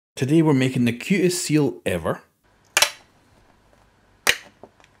Today we're making the cutest seal ever.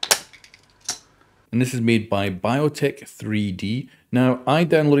 And this is made by Biotech 3D. Now, I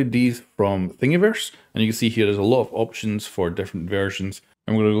downloaded these from Thingiverse, and you can see here there's a lot of options for different versions.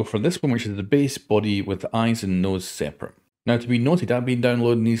 I'm going to go for this one, which is the base body with the eyes and nose separate. Now, to be noted, I've been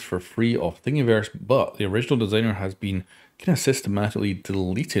downloading these for free off Thingiverse, but the original designer has been kind of systematically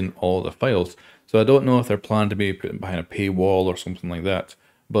deleting all the files. So I don't know if they're planning to maybe put them behind a paywall or something like that.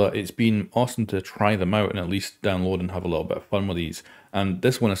 But it's been awesome to try them out and at least download and have a little bit of fun with these. And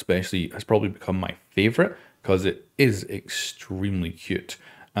this one especially has probably become my favorite because it is extremely cute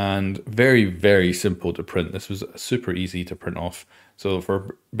and very, very simple to print. This was super easy to print off. So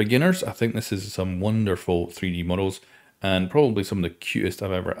for beginners, I think this is some wonderful 3D models and probably some of the cutest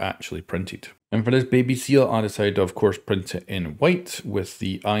I've ever actually printed. And for this baby seal, I decided to, of course, print it in white with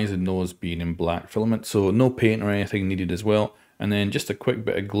the eyes and nose being in black filament. So no paint or anything needed as well. And then just a quick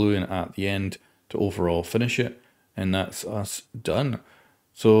bit of gluing at the end to overall finish it. And that's us done.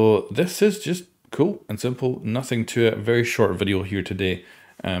 So this is just cool and simple. Nothing to it. Very short video here today.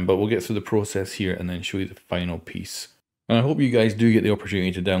 But we'll get through the process here and then show you the final piece. And I hope you guys do get the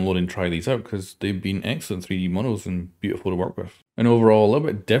opportunity to download and try these out because they've been excellent 3D models and beautiful to work with. And overall, a little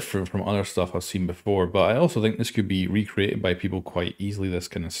bit different from other stuff I've seen before. But I also think this could be recreated by people quite easily, this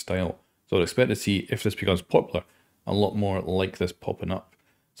kind of style. So I'd expect to see, if this becomes popular, a lot more like this popping up.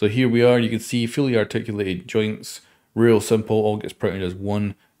 So here we are, you can see fully articulated joints, real simple, all gets printed as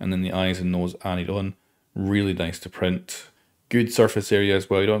one, and then the eyes and nose added on. Really nice to print. Good surface area as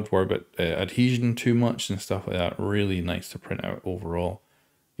well, you don't have to worry about adhesion too much and stuff like that. Really nice to print out overall.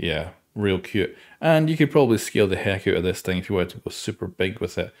 Yeah, real cute. And you could probably scale the heck out of this thing if you wanted to go super big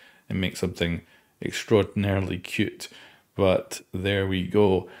with it and make something extraordinarily cute. But there we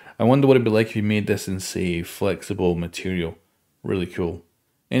go. I wonder what it'd be like if you made this in, say, flexible material. Really cool.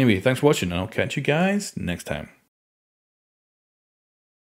 Anyway, thanks for watching, and I'll catch you guys next time.